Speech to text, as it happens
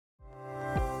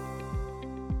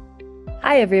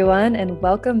Hi, everyone, and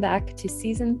welcome back to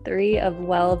season 3 of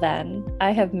Well Then.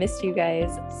 I have missed you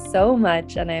guys so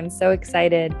much, and I am so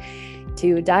excited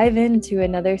to dive into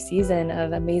another season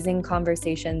of amazing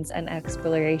conversations and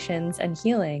explorations and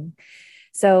healing.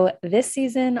 So, this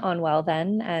season on Well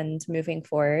Then and moving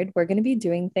forward, we're going to be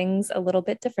doing things a little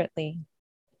bit differently.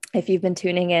 If you've been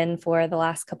tuning in for the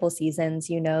last couple seasons,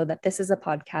 you know that this is a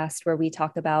podcast where we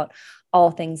talk about all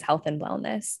things health and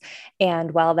wellness.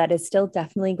 And while that is still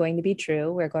definitely going to be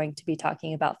true, we're going to be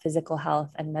talking about physical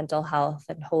health and mental health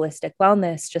and holistic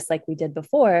wellness, just like we did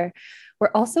before.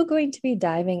 We're also going to be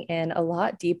diving in a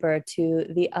lot deeper to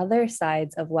the other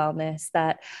sides of wellness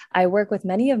that I work with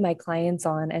many of my clients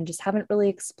on and just haven't really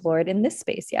explored in this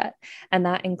space yet. And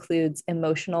that includes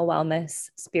emotional wellness,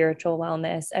 spiritual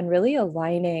wellness, and really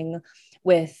aligning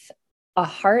with a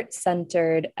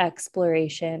heart-centered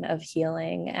exploration of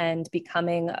healing and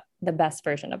becoming the best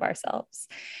version of ourselves.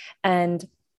 And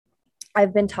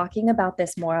I've been talking about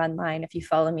this more online. If you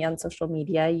follow me on social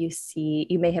media,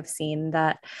 you may have seen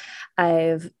that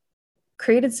I've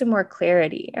created some more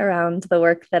clarity around the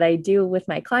work that I do with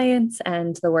my clients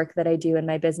and the work that I do in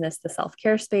my business, the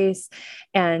self-care space,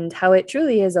 and how it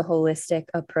truly is a holistic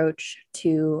approach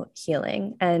to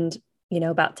healing. And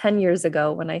about 10 years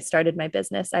ago, when I started my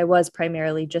business, I was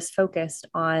primarily just focused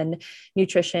on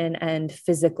nutrition and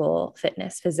physical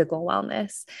fitness, physical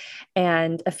wellness.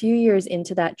 And a few years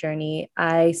into that journey,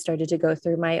 I started to go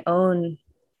through my own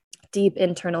deep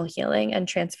internal healing and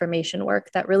transformation work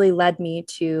that really led me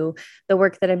to the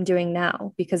work that I'm doing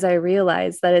now, because I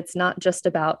realized that it's not just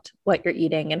about what you're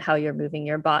eating and how you're moving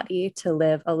your body to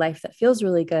live a life that feels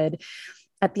really good.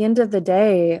 At the end of the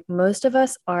day, most of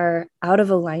us are out of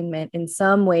alignment in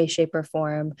some way, shape, or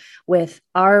form with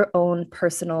our own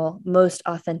personal, most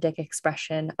authentic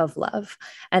expression of love.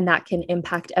 And that can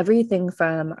impact everything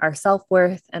from our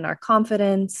self-worth and our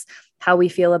confidence, how we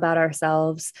feel about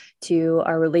ourselves, to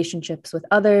our relationships with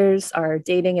others, our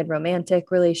dating and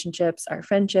romantic relationships, our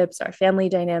friendships, our family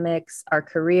dynamics, our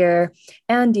career,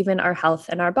 and even our health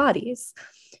and our bodies.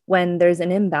 When there's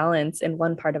an imbalance in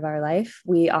one part of our life,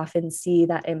 we often see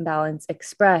that imbalance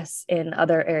express in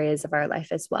other areas of our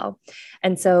life as well.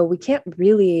 And so we can't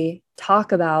really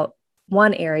talk about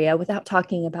one area without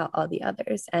talking about all the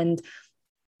others. And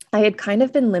I had kind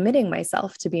of been limiting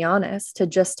myself, to be honest, to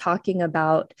just talking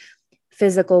about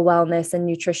physical wellness and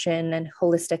nutrition and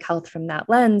holistic health from that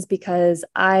lens, because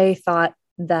I thought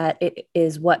that it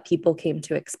is what people came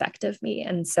to expect of me.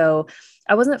 And so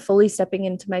I wasn't fully stepping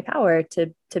into my power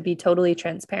to be totally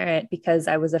transparent, because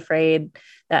I was afraid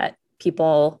that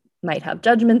people might have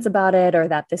judgments about it, or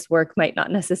that this work might not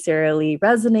necessarily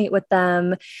resonate with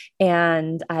them.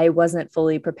 And I wasn't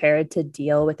fully prepared to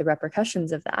deal with the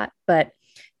repercussions of that. But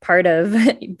part of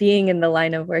being in the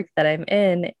line of work that I'm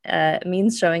in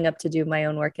means showing up to do my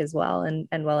own work as well. And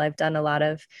while I've done a lot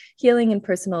of healing and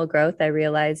personal growth, I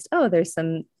realized, there's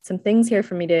some things here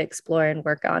for me to explore and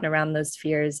work on around those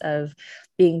fears of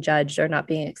being judged or not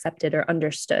being accepted or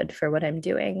understood for what I'm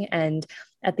doing. And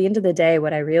at the end of the day,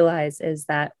 what I realize is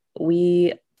that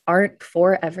we aren't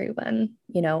for everyone.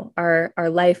 Our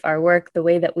life, our work, the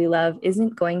way that we love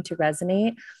isn't going to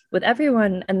resonate with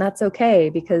everyone. And that's okay,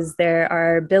 because there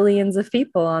are billions of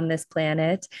people on this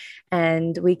planet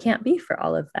and we can't be for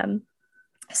all of them.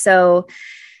 So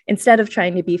instead of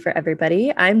trying to be for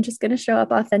everybody, I'm just going to show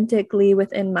up authentically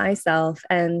within myself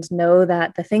and know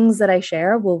that the things that I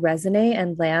share will resonate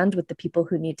and land with the people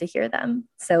who need to hear them.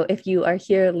 So if you are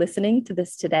here listening to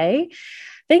this today,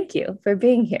 thank you for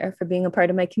being here, for being a part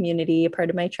of my community, a part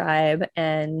of my tribe.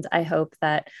 And I hope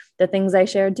that the things I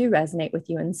share do resonate with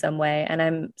you in some way. And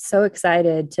I'm so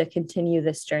excited to continue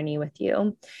this journey with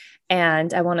you.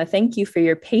 And I want to thank you for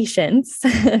your patience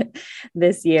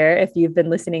this year. If you've been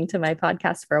listening to my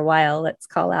podcast for a while, let's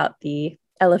call out the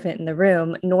elephant in the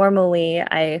room. Normally,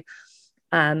 I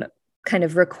kind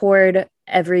of record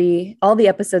all the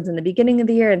episodes in the beginning of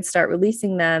the year and start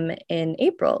releasing them in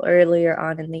April, earlier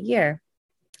on in the year.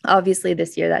 Obviously,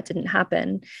 this year that didn't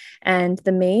happen. And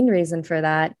the main reason for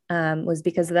that was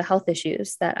because of the health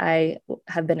issues that I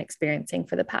have been experiencing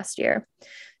for the past year.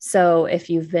 So if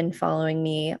you've been following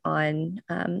me on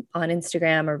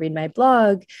Instagram or read my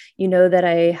blog, you know that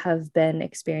I have been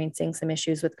experiencing some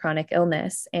issues with chronic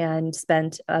illness and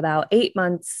spent about 8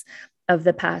 months of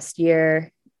the past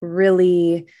year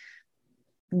really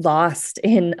lost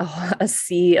in a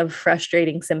sea of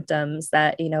frustrating symptoms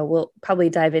that, we'll probably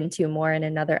dive into more in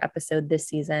another episode this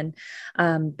season.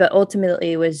 But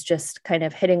ultimately, it was just kind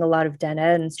of hitting a lot of dead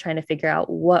ends, trying to figure out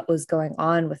what was going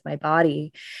on with my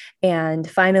body. And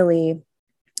finally,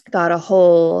 got a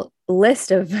whole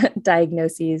list of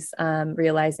diagnoses,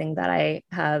 realizing that I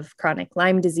have chronic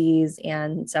Lyme disease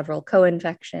and several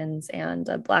co-infections and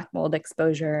a black mold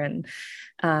exposure and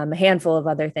a handful of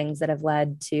other things that have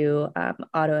led to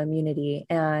autoimmunity.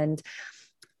 And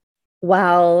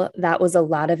while that was a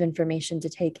lot of information to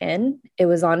take in, it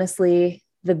was honestly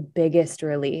the biggest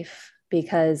relief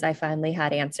because I finally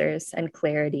had answers and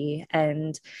clarity.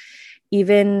 And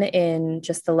even in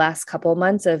just the last couple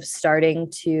months of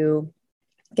starting to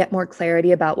get more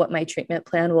clarity about what my treatment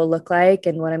plan will look like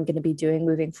and what I'm going to be doing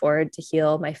moving forward to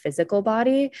heal my physical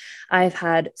body, I've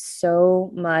had so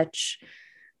much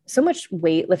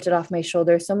weight lifted off my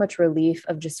shoulders, so much relief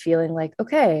of just feeling like,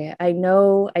 okay, I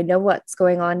know what's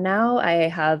going on now. I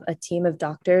have a team of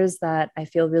doctors that I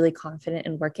feel really confident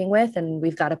in working with, and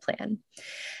we've got a plan.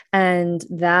 And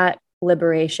that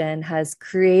liberation has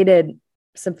created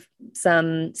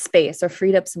some space or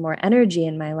freed up some more energy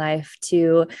in my life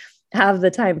to have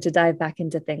the time to dive back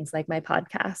into things like my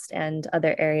podcast and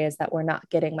other areas that were not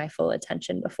getting my full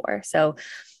attention before. So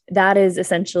that is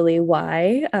essentially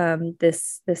why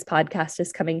this podcast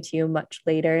is coming to you much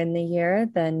later in the year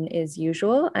than is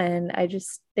usual. And I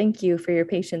just thank you for your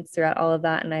patience throughout all of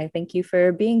that. And I thank you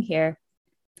for being here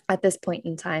at this point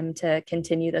in time to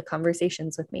continue the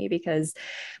conversations with me, because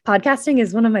podcasting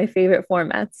is one of my favorite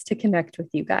formats to connect with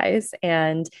you guys.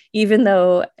 And even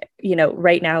though,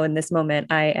 right now in this moment,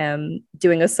 I am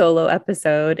doing a solo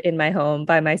episode in my home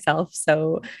by myself,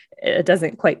 so it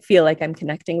doesn't quite feel like I'm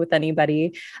connecting with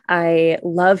anybody. I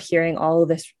love hearing all of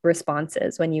this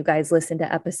responses when you guys listen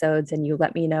to episodes and you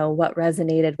let me know what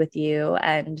resonated with you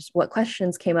and what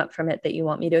questions came up from it that you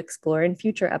want me to explore in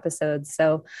future episodes.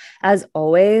 So as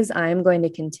always, I'm going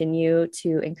to continue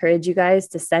to encourage you guys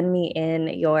to send me in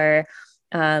your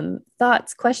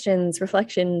thoughts, questions,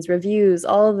 reflections, reviews,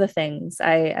 all of the things.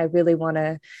 I really want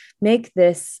to make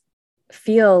this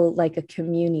feel like a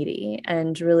community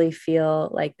and really feel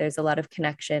like there's a lot of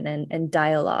connection and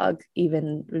dialogue,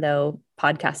 even though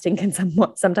podcasting can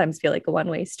sometimes feel like a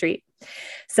one-way street.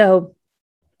 So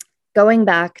going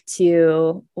back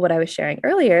to what I was sharing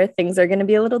earlier, things are going to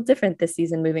be a little different this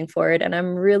season moving forward. And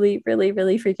I'm really, really,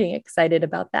 really freaking excited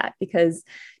about that because,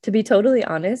 to be totally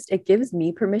honest, it gives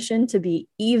me permission to be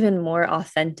even more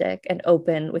authentic and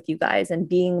open with you guys and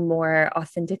being more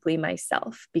authentically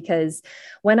myself. Because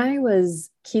when I was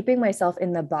keeping myself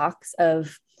in the box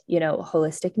of,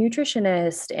 holistic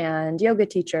nutritionist and yoga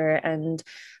teacher and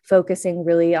focusing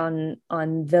really on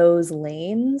those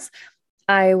lanes,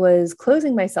 I was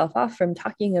closing myself off from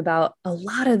talking about a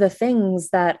lot of the things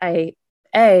that I,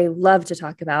 A, love to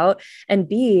talk about, and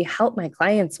B, help my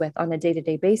clients with on a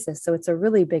day-to-day basis. So it's a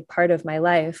really big part of my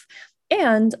life.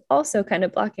 And also kind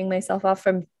of blocking myself off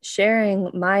from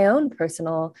sharing my own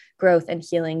personal growth and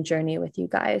healing journey with you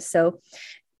guys. So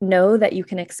know that you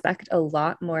can expect a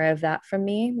lot more of that from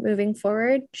me moving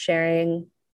forward, sharing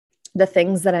the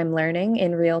things that I'm learning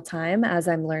in real time as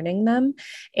I'm learning them,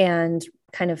 and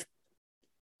kind of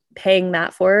paying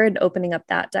that forward, opening up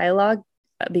that dialogue,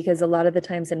 because a lot of the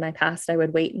times in my past, I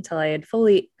would wait until I had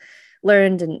fully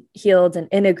learned and healed and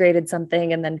integrated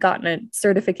something and then gotten a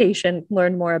certification,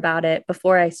 learned more about it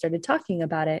before I started talking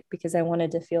about it, because I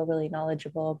wanted to feel really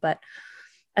knowledgeable. But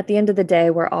at the end of the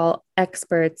day, we're all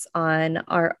experts on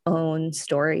our own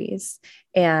stories,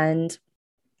 and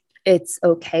it's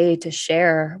okay to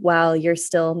share while you're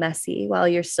still messy, while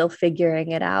you're still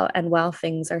figuring it out, and while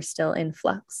things are still in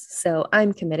flux. So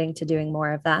I'm committing to doing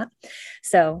more of that.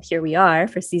 So here we are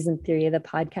for season 3 of the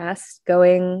podcast,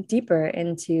 going deeper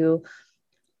into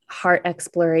heart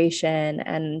exploration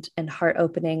and heart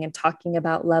opening, and talking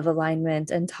about love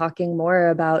alignment, and talking more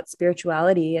about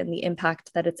spirituality and the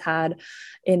impact that it's had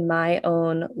in my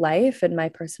own life and my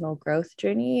personal growth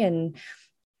journey, and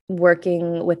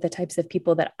working with the types of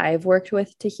people that I've worked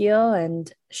with to heal,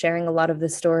 and sharing a lot of the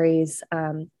stories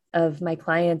of my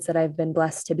clients that I've been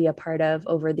blessed to be a part of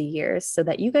over the years, so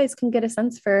that you guys can get a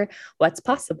sense for what's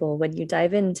possible when you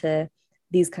dive into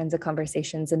these kinds of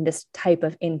conversations and this type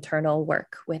of internal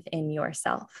work within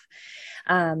yourself.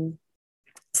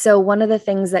 So one of the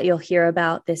things that you'll hear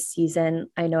about this season,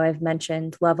 I know I've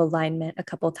mentioned love alignment a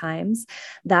couple times.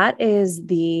 That is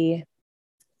the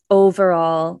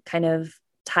overall kind of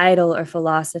title or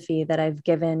philosophy that I've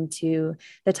given to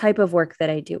the type of work that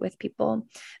I do with people.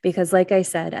 Because like I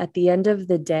said, at the end of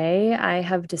the day, I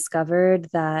have discovered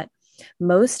that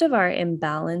most of our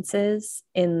imbalances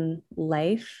in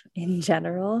life in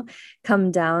general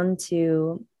come down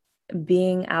to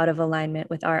being out of alignment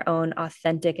with our own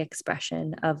authentic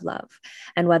expression of love.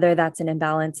 And whether that's an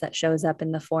imbalance that shows up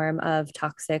in the form of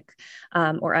toxic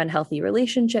or unhealthy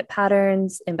relationship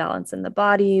patterns, imbalance in the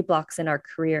body, blocks in our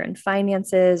career and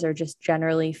finances, or just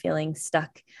generally feeling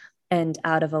stuck and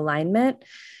out of alignment,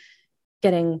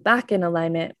 getting back in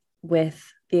alignment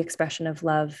with the expression of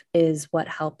love is what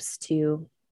helps to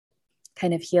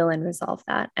kind of heal and resolve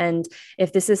that. And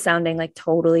if this is sounding like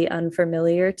totally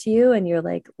unfamiliar to you and you're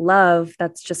like, love,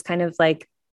 that's just kind of like,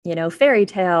 fairy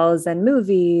tales and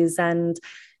movies and,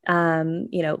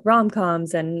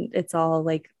 rom-coms, and it's all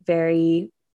like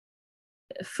very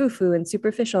foo-foo and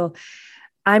superficial.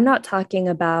 I'm not talking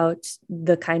about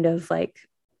the kind of like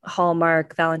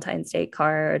Hallmark Valentine's Day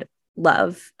card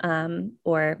love,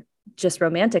 or just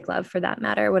romantic love for that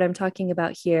matter. What I'm talking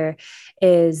about here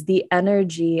is the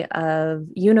energy of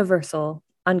universal,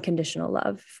 unconditional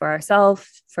love for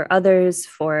ourselves, for others,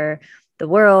 for the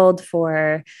world,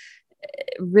 for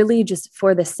really just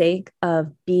for the sake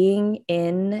of being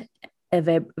in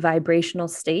a vibrational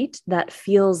state that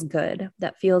feels good,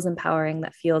 that feels empowering,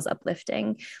 that feels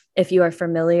uplifting. If you are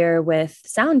familiar with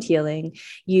sound healing,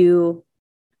 you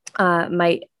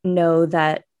might know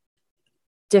that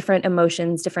different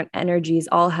emotions, different energies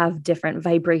all have different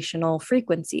vibrational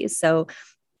frequencies. So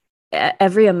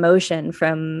every emotion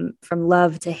from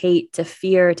love to hate to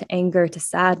fear to anger to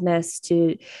sadness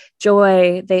to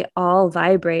joy, they all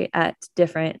vibrate at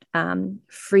different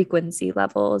frequency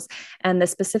levels. And the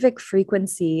specific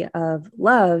frequency of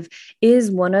love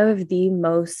is one of the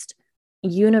most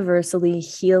universally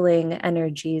healing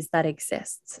energies that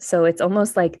exists. So it's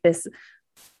almost like this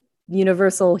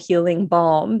universal healing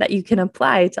balm that you can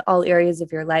apply to all areas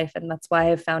of your life. And that's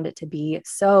why I've found it to be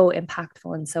so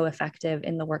impactful and so effective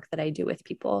in the work that I do with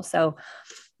people. So,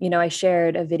 I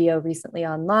shared a video recently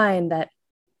online that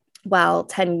while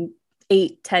 10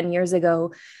 years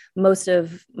ago, most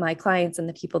of my clients and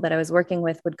the people that I was working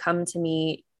with would come to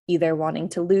me either wanting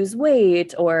to lose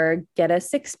weight or get a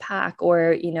six-pack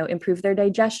or, improve their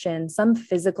digestion, some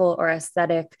physical or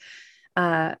aesthetic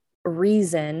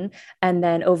reason. And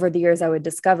then over the years, I would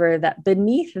discover that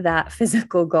beneath that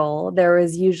physical goal, there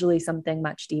was usually something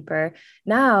much deeper.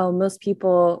 Now, most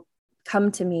people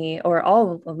come to me, or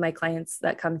all of my clients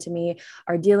that come to me,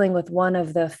 are dealing with one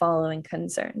of the following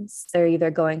concerns. They're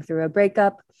either going through a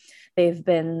breakup, they've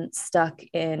been stuck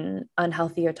in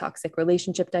unhealthy or toxic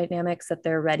relationship dynamics that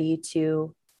they're ready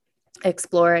to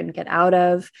explore and get out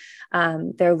of.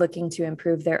 They're looking to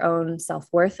improve their own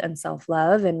self-worth and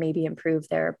self-love, and maybe improve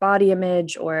their body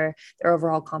image or their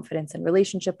overall confidence and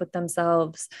relationship with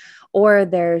themselves. Or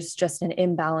there's just an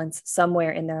imbalance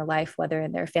somewhere in their life, whether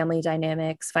in their family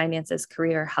dynamics, finances,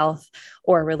 career, health,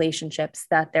 or relationships,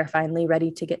 that they're finally ready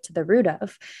to get to the root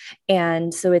of.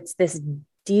 And so it's this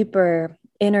deeper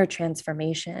inner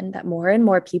transformation that more and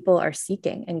more people are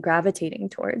seeking and gravitating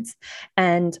towards.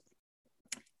 And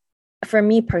for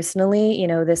me personally,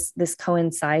 this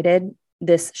coincided,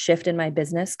 this shift in my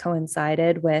business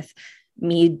coincided with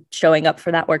me showing up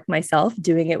for that work myself,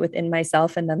 doing it within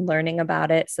myself, and then learning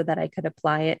about it so that I could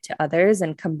apply it to others,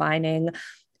 and combining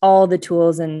all the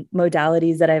tools and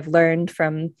modalities that I've learned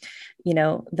from,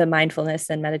 the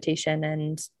mindfulness and meditation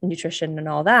and nutrition and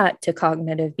all that, to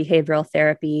cognitive behavioral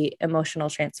therapy, emotional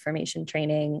transformation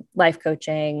training, life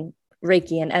coaching,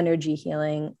 Reiki and energy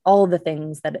healing, all the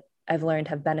things that I've learned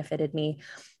have benefited me,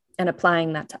 and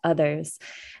applying that to others.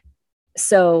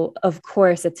 So of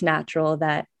course it's natural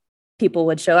that people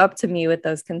would show up to me with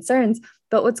those concerns.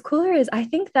 But what's cooler is I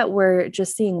think that we're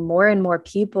just seeing more and more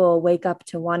people wake up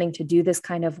to wanting to do this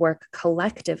kind of work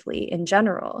collectively in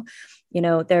general.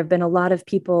 There have been a lot of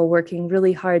people working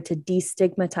really hard to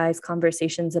destigmatize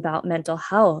conversations about mental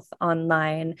health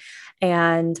online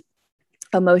and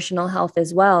emotional health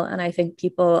as well. And I think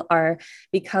people are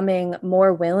becoming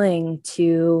more willing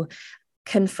to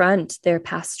confront their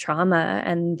past trauma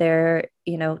and their,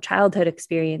 childhood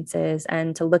experiences,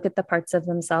 and to look at the parts of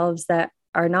themselves that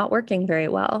are not working very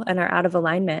well and are out of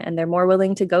alignment. And they're more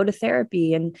willing to go to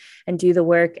therapy and do the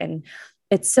work. And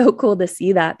it's so cool to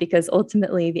see that, because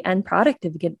ultimately the end product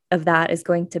of that is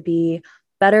going to be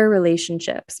better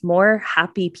relationships, more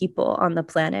happy people on the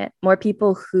planet, more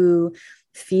people who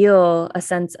feel a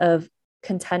sense of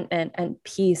contentment and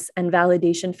peace and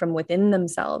validation from within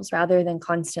themselves, rather than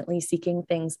constantly seeking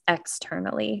things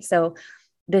externally. So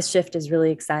this shift is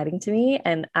really exciting to me,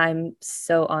 and I'm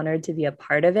so honored to be a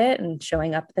part of it and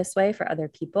showing up this way for other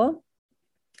people.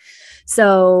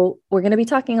 So we're going to be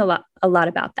talking a lot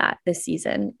about that this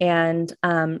season. And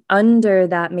under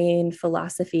that main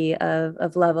philosophy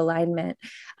of love alignment,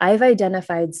 I've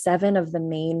identified 7 of the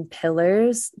main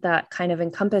pillars that kind of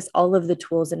encompass all of the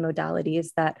tools and modalities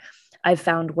that I've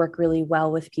found work really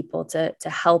well with people to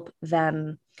help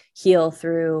them heal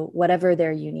through whatever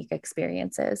their unique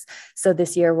experience is. So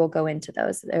this year we'll go into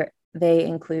those. They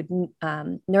include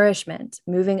nourishment,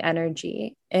 moving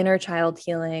energy, inner child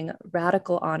healing,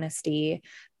 radical honesty,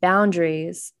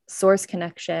 boundaries, source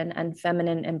connection, and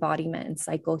feminine embodiment and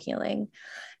cycle healing.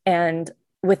 And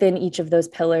within each of those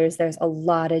pillars, there's a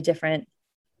lot of different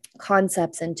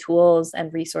concepts and tools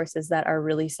and resources that are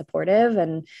really supportive,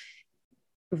 and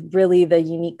really the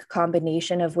unique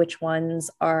combination of which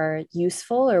ones are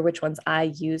useful or which ones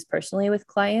I use personally with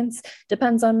clients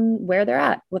depends on where they're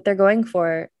at, what they're going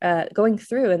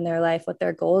through in their life, what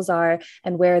their goals are,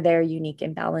 and where their unique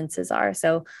imbalances are.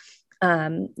 So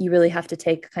you really have to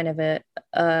take kind of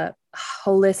a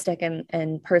holistic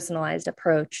and personalized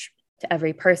approach to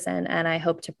every person. And I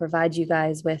hope to provide you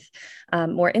guys with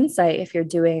more insight if you're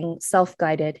doing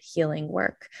self-guided healing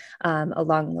work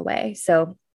along the way.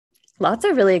 So lots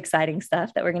of really exciting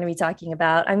stuff that we're going to be talking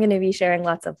about. I'm going to be sharing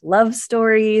lots of love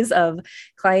stories of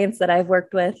clients that I've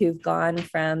worked with who've gone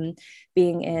from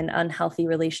being in unhealthy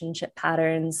relationship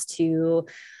patterns to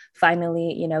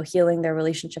finally, healing their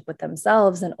relationship with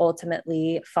themselves and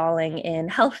ultimately falling in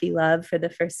healthy love for the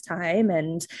first time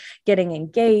and getting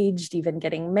engaged, even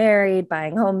getting married,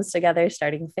 buying homes together,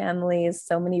 starting families.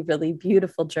 So many really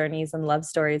beautiful journeys and love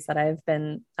stories that I've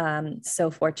been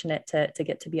so fortunate to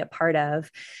get to be a part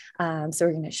of. So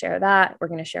we're going to share that. We're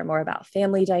going to share more about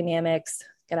family dynamics.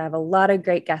 Gonna have a lot of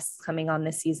great guests coming on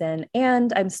this season,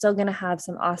 and I'm still going to have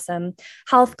some awesome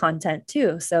health content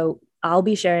too. So I'll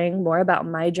be sharing more about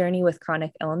my journey with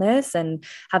chronic illness and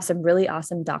have some really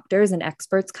awesome doctors and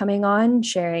experts coming on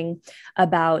sharing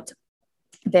about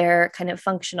their kind of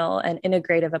functional and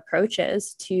integrative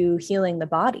approaches to healing the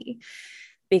body.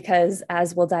 Because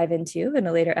as we'll dive into in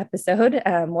a later episode,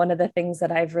 one of the things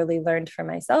that I've really learned for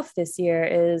myself this year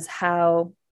is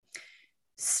how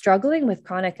struggling with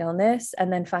chronic illness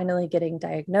and then finally getting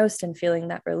diagnosed and feeling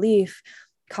that relief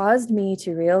caused me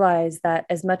to realize that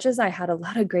as much as I had a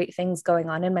lot of great things going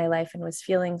on in my life and was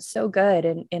feeling so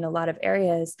good in a lot of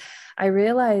areas, I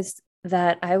realized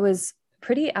that I was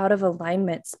pretty out of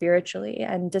alignment spiritually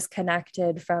and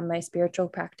disconnected from my spiritual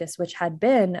practice, which had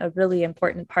been a really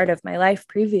important part of my life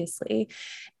previously.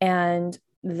 And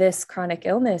this chronic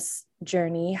illness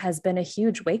journey has been a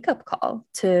huge wake-up call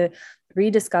to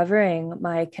rediscovering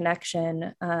my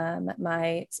connection,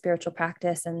 my spiritual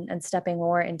practice, and stepping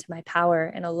more into my power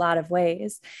in a lot of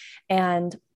ways.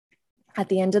 And at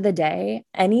the end of the day,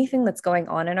 anything that's going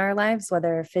on in our lives,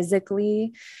 whether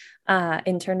physically,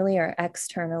 internally, or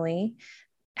externally,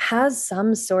 has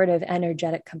some sort of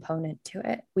energetic component to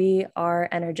it. We are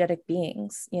energetic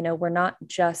beings. We're not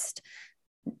just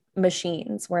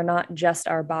machines. We're not just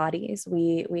our bodies.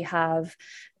 We have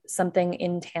something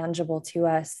intangible to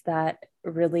us that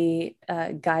really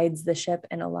guides the ship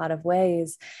in a lot of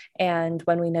ways. And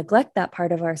when we neglect that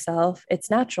part of ourselves, it's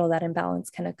natural that imbalance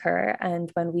can occur. And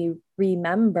when we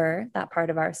remember that part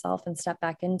of ourselves and step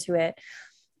back into it,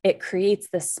 it creates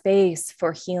the space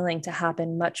for healing to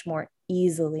happen much more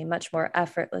easily, much more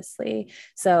effortlessly.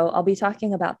 So I'll be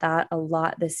talking about that a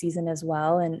lot this season as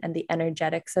well, and the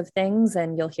energetics of things.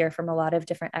 And you'll hear from a lot of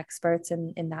different experts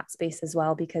in that space as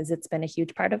well, because it's been a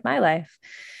huge part of my life.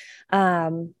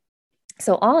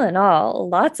 So all in all,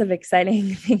 lots of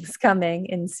exciting things coming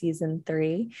in season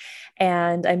 3.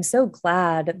 And I'm so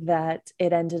glad that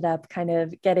it ended up kind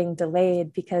of getting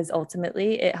delayed, because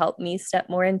ultimately it helped me step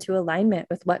more into alignment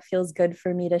with what feels good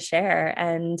for me to share.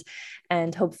 And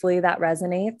hopefully that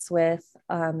resonates with,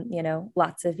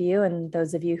 lots of you, and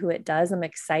those of you who it does. I'm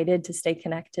excited to stay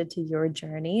connected to your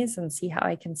journeys and see how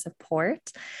I can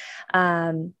support.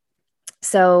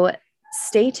 So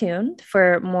stay tuned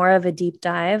for more of a deep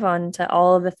dive onto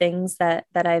all of the things that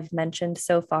I've mentioned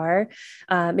so far.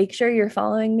 Make sure you're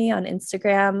following me on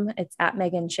Instagram. It's at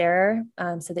Megan Scherer,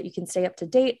 so that you can stay up to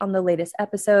date on the latest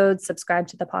episodes. Subscribe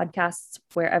to the podcasts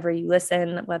wherever you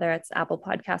listen, whether it's Apple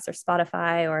Podcasts or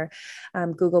Spotify or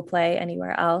Google Play,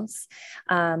 anywhere else.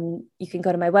 You can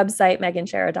go to my website,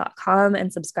 meganscherer.com,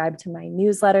 and subscribe to my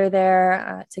newsletter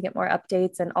there to get more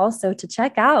updates, and also to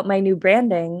check out my new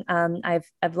branding.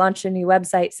 I've launched a new new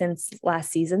website since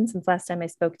last season, since last time I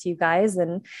spoke to you guys,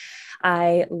 and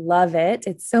I love it.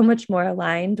 It's so much more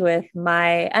aligned with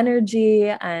my energy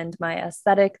and my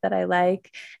aesthetic that I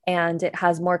like, and it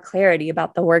has more clarity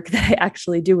about the work that I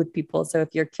actually do with people. So if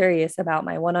you're curious about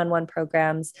my one-on-one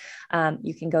programs,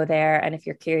 you can go there. And if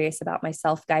you're curious about my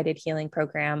self-guided healing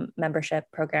program, membership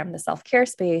program, the self-care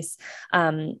space,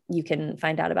 you can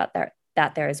find out about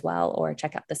that there as well, or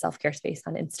check out the self-care space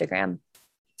on Instagram.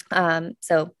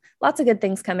 So lots of good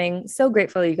things coming. So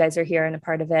grateful you guys are here and a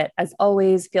part of it. As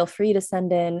always, feel free to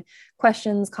send in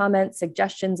questions, comments,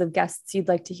 suggestions of guests you'd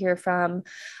like to hear from,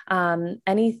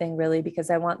 anything really, because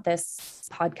I want this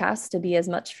podcast to be as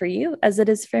much for you as it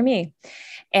is for me.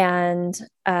 And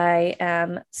I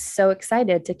am so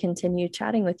excited to continue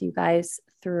chatting with you guys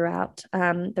throughout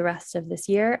the rest of this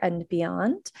year and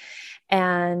beyond.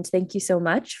 And thank you so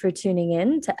much for tuning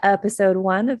in to episode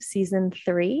 1 of season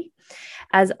 3.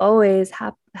 As always,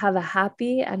 have a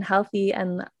happy and healthy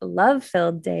and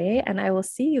love-filled day. And I will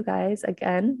see you guys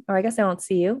again, or I guess I won't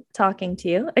see you, talking to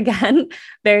you again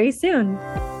very soon.